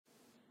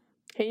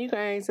Hey, you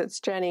guys, it's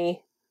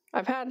Jenny.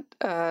 I've had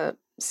a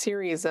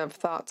series of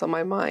thoughts on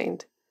my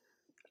mind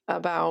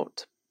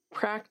about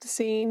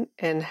practicing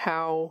and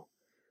how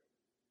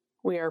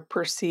we are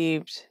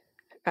perceived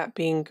at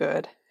being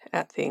good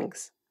at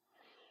things.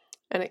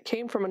 And it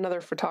came from another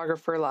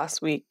photographer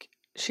last week.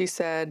 She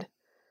said,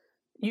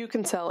 "You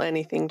can sell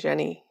anything,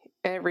 Jenny.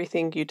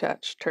 Everything you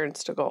touch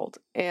turns to gold."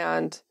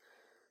 And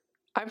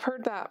I've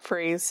heard that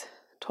phrase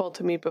told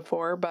to me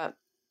before, but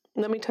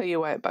let me tell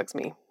you why it bugs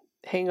me.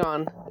 Hang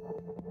on.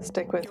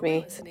 Stick with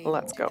me.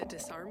 Let's go. The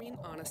Disarming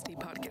Honesty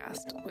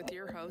podcast with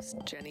your host,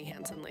 Jenny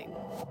Hansen-Lane.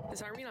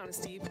 Disarming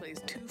Honesty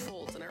plays two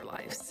folds in our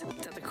lives.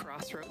 It's at the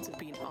crossroads of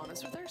being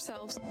honest with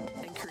ourselves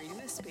and creating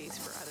a space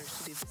for others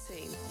to do the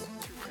same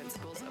through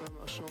principles of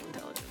emotional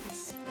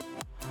intelligence.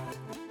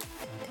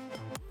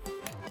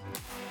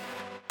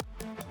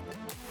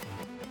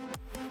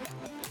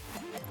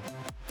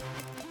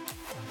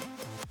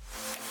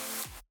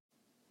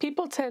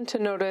 People tend to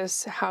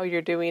notice how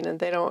you're doing and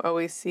they don't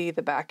always see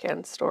the back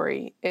end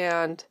story.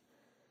 And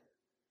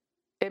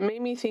it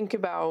made me think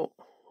about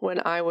when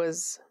I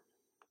was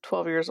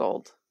 12 years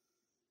old.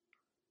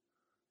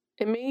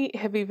 It may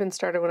have even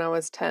started when I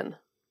was 10.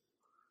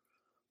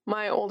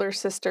 My older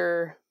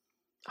sister,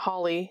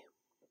 Holly,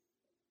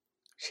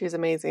 she's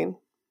amazing.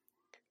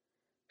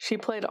 She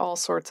played all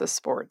sorts of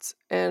sports.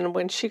 And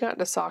when she got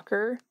into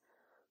soccer,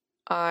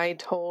 I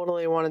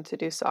totally wanted to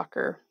do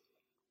soccer.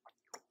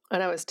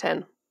 And I was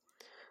 10.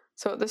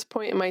 So at this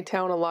point in my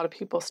town, a lot of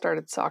people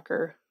started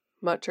soccer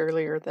much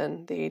earlier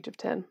than the age of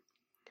 10.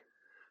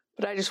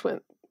 But I just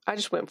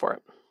went for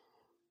it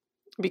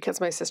because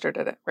my sister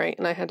did it, right?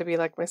 And I had to be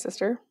like my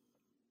sister.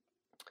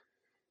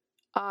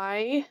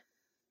 Pardon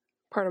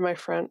my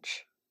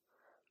French,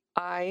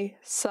 I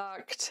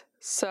sucked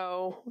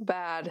so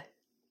bad.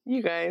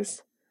 You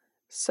guys,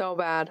 so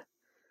bad.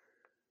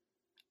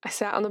 I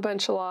sat on the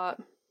bench a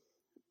lot.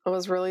 I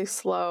was really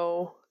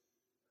slow,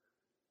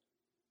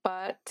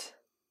 but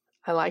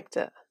I liked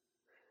it.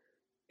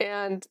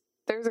 And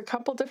there's a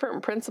couple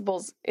different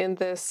principles in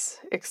this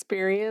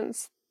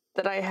experience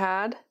that I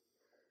had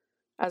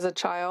as a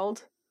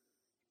child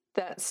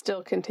that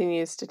still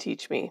continues to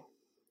teach me.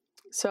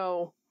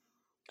 So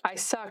I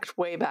sucked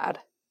way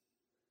bad,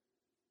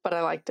 but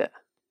I liked it.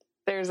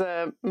 There's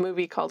a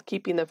movie called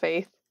Keeping the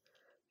Faith.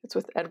 It's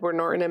with Edward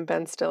Norton and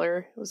Ben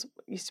Stiller. It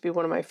used to be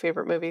one of my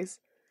favorite movies.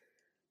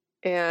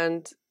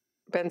 And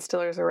Ben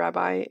Stiller's a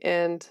rabbi,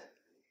 and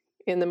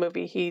in the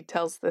movie he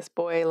tells this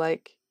boy,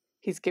 like,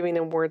 he's giving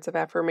him words of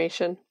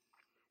affirmation.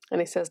 And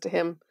he says to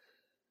him,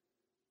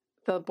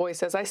 the boy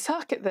says, "I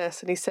suck at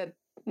this." And he said,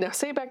 "Now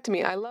say it back to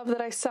me. I love that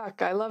I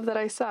suck. I love that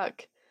I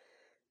suck."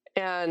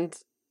 And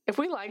if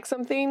we like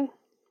something,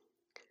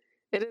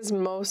 it is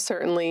most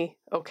certainly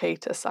okay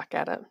to suck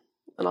at it.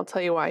 And I'll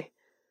tell you why.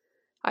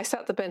 I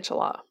sat the bench a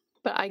lot,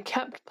 but I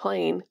kept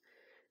playing.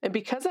 And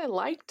because I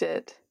liked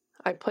it,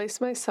 I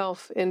placed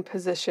myself in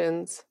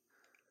positions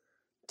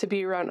to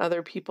be around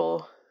other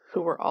people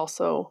who were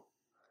also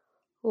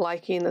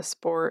liking the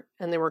sport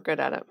and they were good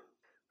at it.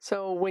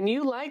 So when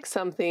you like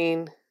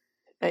something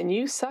and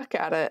you suck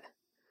at it,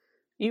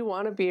 you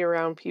want to be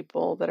around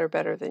people that are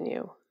better than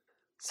you.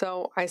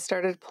 So I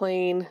started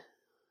playing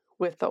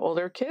with the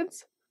older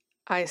kids.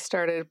 I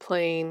started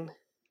playing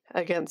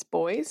against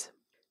boys,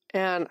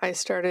 and I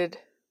started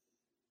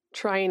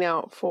trying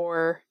out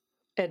for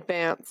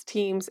advanced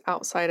teams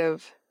outside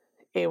of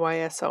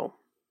AYSO.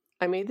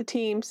 I made the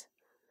teams,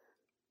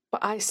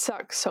 but I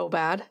sucked so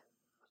bad.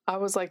 I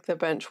was like the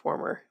bench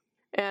warmer.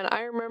 And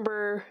I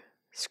remember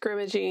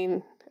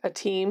scrimmaging a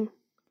team,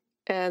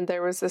 and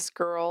there was this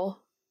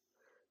girl.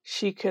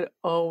 She could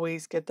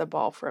always get the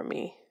ball from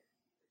me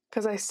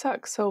because I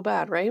suck so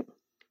bad, right?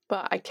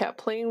 But I kept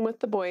playing with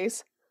the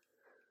boys.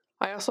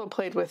 I also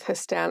played with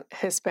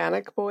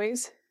Hispanic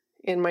boys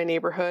in my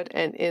neighborhood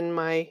and in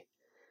my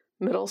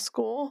middle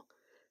school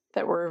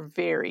that were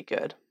very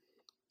good.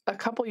 A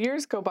couple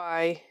years go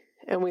by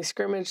and we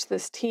scrimmage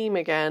this team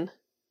again.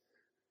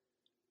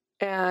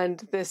 And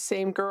this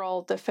same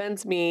girl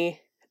defends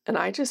me and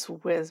I just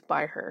whiz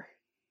by her.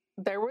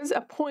 There was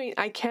a point,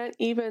 I can't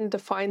even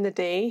define the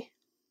day,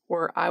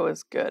 where I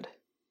was good.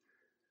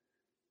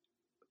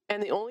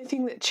 And the only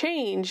thing that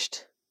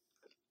changed,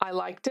 I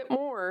liked it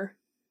more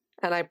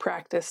and I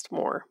practiced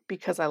more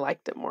because I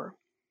liked it more.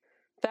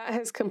 That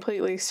has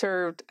completely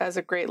served as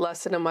a great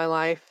lesson in my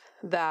life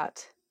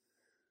that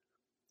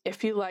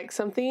if you like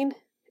something,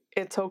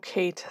 it's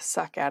okay to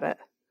suck at it.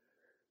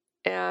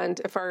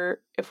 And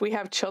if we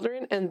have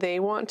children and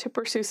they want to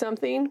pursue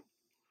something,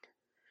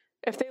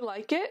 if they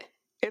like it,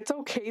 it's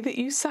okay that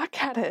you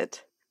suck at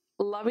it.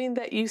 Loving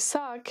that you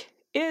suck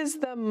is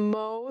the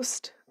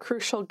most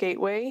crucial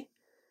gateway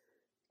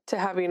to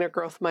having a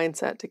growth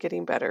mindset, to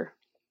getting better.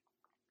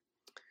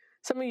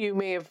 Some of you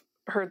may have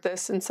heard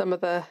this in some of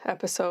the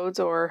episodes,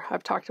 or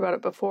I've talked about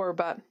it before,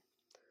 but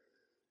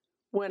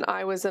when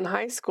I was in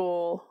high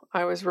school,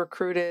 I was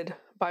recruited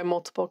by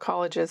multiple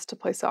colleges to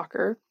play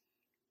soccer,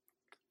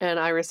 and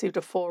I received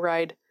a full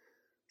ride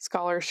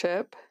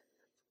scholarship,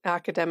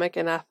 academic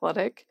and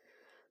athletic,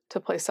 to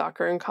play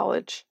soccer in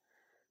college.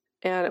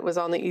 and it was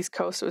on the East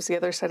Coast. It was the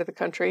other side of the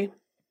country.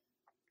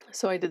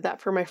 So I did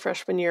that for my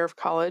freshman year of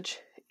college,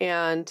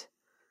 and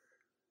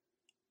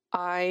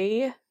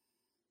I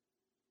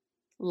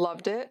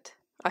loved it.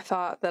 I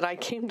thought that I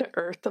came to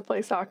Earth to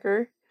play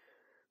soccer.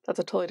 That's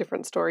a totally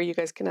different story you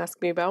guys can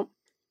ask me about.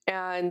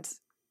 And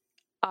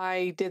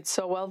I did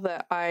so well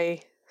that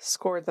I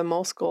scored the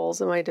most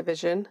goals in my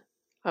division.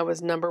 I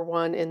was number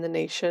 1 in the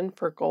nation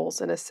for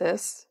goals and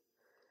assists.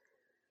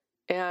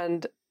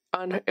 And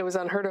it was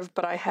unheard of,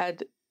 but I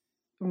had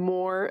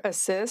more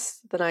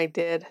assists than I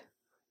did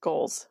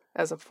goals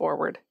as a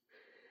forward,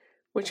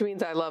 which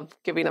means I love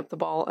giving up the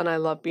ball, and I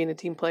love being a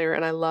team player,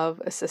 and I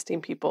love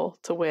assisting people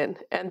to win.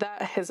 And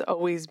that has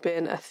always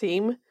been a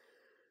theme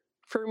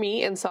for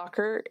me in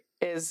soccer,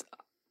 is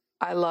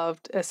I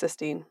loved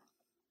assisting.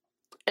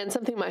 And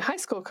something my high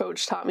school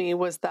coach taught me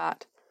was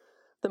that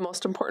the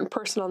most important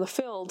person on the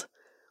field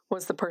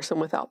was the person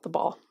without the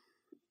ball.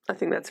 I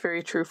think that's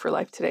very true for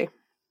life today.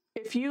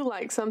 If you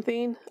like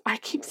something, I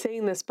keep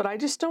saying this, but I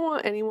just don't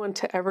want anyone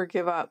to ever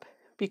give up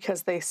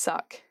because they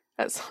suck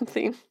at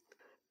something.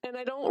 And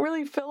I don't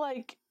really feel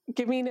like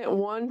giving it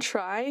one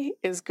try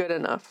is good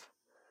enough.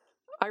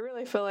 I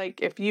really feel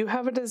like if you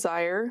have a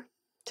desire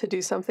to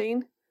do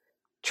something,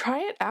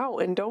 try it out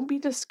and don't be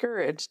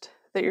discouraged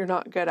that you're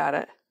not good at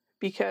it,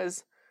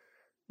 because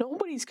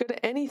nobody's good at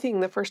anything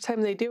the first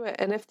time they do it.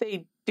 And if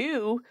they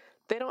do,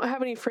 they don't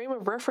have any frame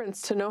of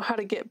reference to know how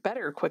to get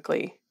better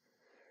quickly.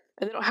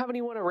 And they don't have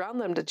anyone around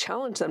them to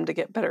challenge them to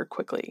get better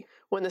quickly.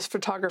 When this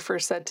photographer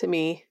said to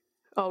me,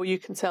 "Oh, you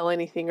can sell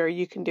anything or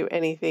you can do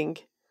anything."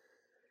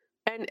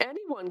 And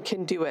anyone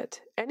can do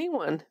it.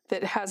 Anyone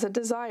that has a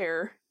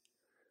desire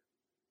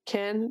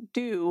can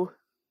do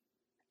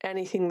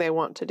anything they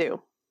want to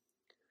do.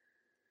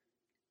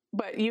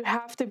 But you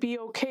have to be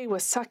okay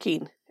with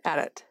sucking at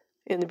it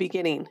in the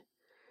beginning.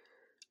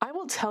 I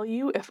will tell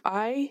you, if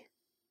I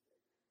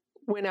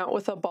went out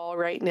with a ball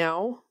right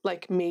now,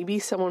 like maybe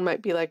someone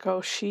might be like,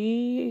 "Oh,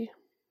 she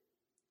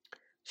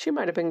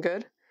might have been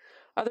good."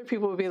 Other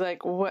people would be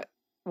like,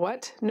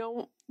 What?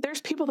 No,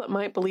 there's people that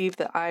might believe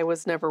that I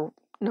was never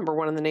number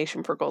 1 in the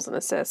nation for goals and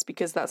assists,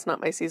 because that's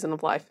not my season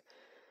of life.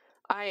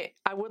 I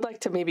would like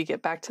to maybe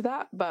get back to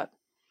that, but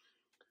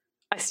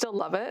I still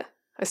love it.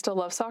 I still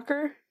love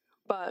soccer,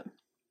 but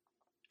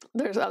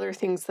there's other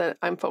things that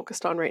I'm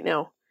focused on right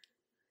now.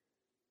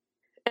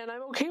 And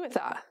I'm okay with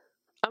that.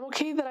 I'm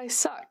okay that I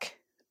suck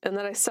and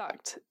that I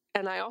sucked.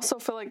 And I also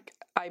feel like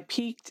I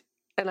peaked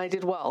and I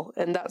did well,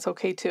 and that's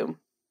okay too.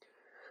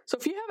 So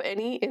if you have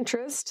any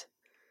interest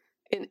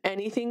in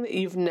anything that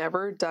you've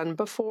never done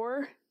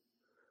before,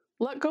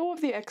 let go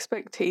of the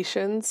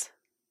expectations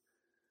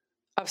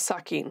of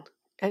sucking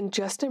and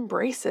just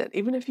embrace it.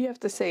 Even if you have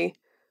to say,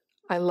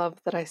 "I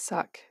love that I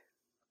suck.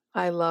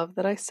 I love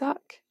that I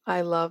suck.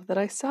 I love that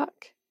I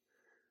suck."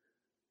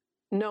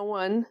 No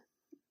one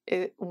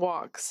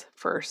walks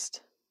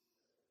first.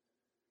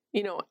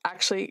 You know,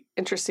 actually,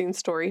 interesting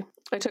story.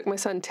 I took my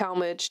son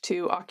Talmadge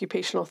to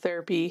occupational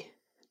therapy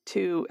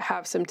to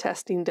have some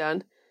testing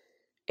done.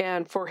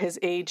 And for his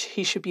age,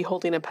 he should be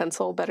holding a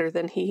pencil better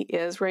than he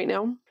is right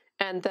now.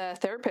 And the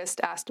therapist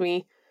asked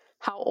me,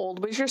 "How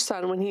old was your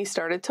son when he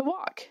started to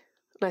walk?"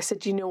 And I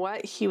said, "You know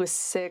what? He was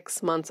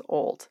 6 months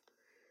old."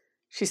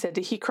 She said,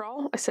 "Did he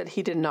crawl?" I said,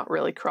 "He did not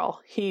really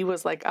crawl. He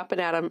was like up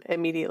and at him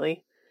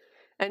immediately."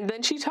 And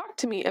then she talked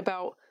to me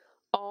about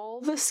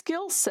all the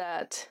skill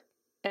set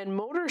and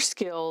motor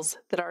skills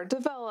that are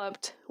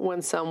developed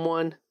when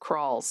someone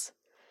crawls.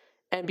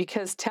 And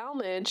because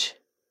Talmadge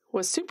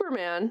was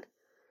Superman,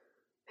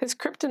 his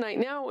kryptonite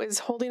now is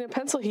holding a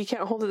pencil. He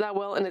can't hold it that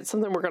well, and it's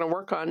something we're going to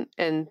work on,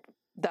 and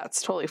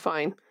that's totally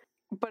fine.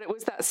 But it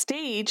was that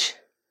stage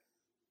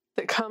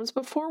that comes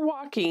before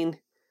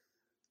walking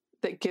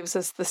that gives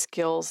us the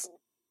skills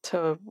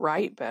to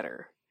write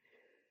better.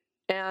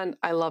 And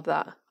I love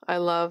that. I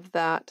love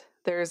that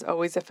there's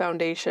always a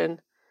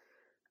foundation,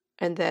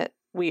 and that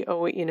we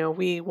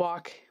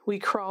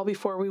crawl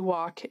before we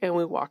walk, and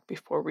we walk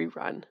before we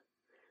run.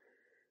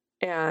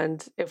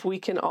 And if we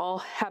can all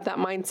have that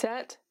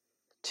mindset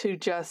to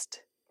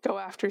just go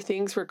after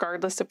things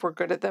regardless if we're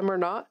good at them or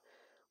not,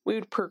 we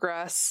would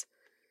progress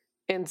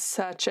in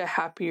such a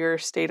happier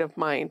state of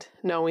mind,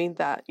 knowing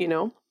that,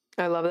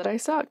 I love that I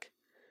suck.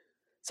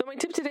 So my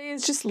tip today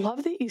is just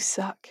love that you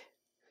suck.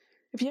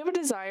 If you have a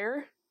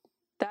desire,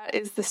 that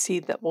is the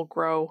seed that will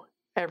grow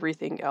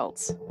everything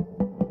else.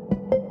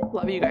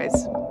 Love you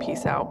guys.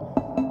 Peace out.